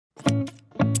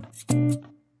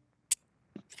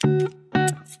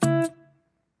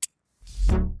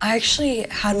I actually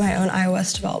had my own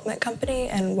iOS development company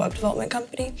and web development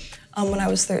company when I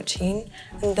was 13.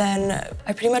 And then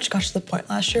I pretty much got to the point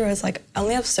last year where I was like, I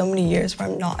only have so many years where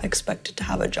I'm not expected to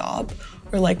have a job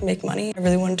or like make money. I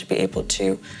really wanted to be able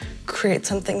to create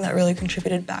something that really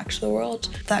contributed back to the world.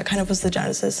 That kind of was the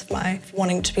genesis of my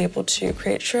wanting to be able to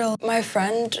create Trill. My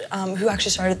friend who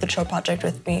actually started the Trill project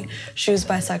with me, she was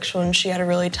bisexual and she had a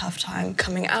really tough time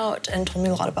coming out and told me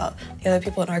a lot about the other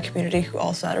people in our community who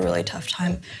also had a really tough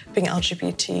time being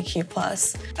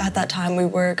LGBTQ+. At that time, we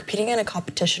were competing in a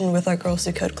competition with our Girls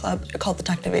Who Code club called the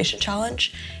Technovation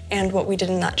Challenge. And what we did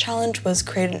in that challenge was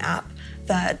create an app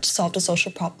that solved a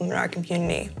social problem in our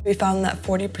community. We found that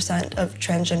 40% of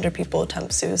transgender people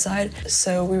attempt suicide,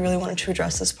 so we really wanted to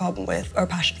address this problem with our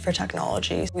passion for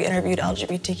technology. We interviewed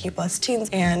LGBTQ+ teens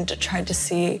and tried to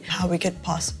see how we could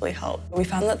possibly help. We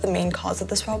found that the main cause of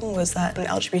this problem was that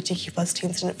LGBTQ+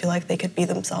 teens didn't feel like they could be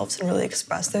themselves and really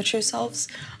express their true selves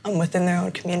within their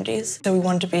own communities. So we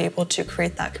wanted to be able to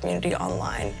create that community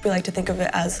online. We like to think of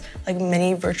it as like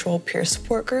mini virtual peer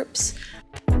support groups.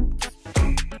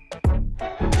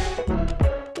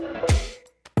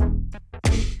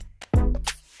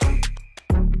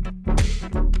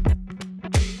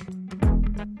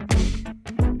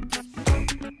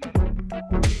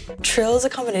 Trill is a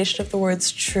combination of the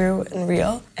words true and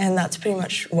real, and that's pretty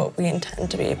much what we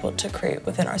intend to be able to create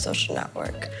within our social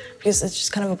network, because it's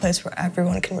just kind of a place where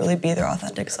everyone can really be their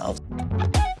authentic selves.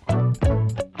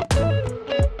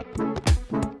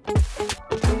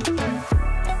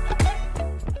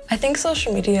 I think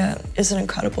social media is an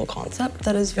incredible concept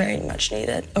that is very much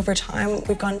needed. Over time,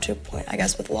 we've gotten to a point, I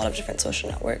guess, with a lot of different social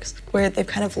networks where they've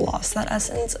kind of lost that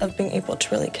essence of being able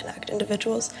to really connect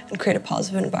individuals and create a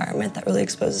positive environment that really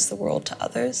exposes the world to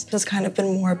others. It's kind of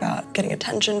been more about getting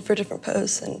attention for different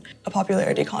posts and a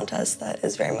popularity contest that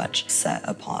is very much set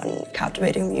upon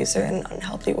captivating the user in an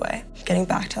unhealthy way. Getting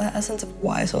back to that essence of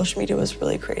why social media was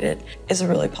really created is a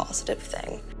really positive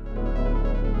thing.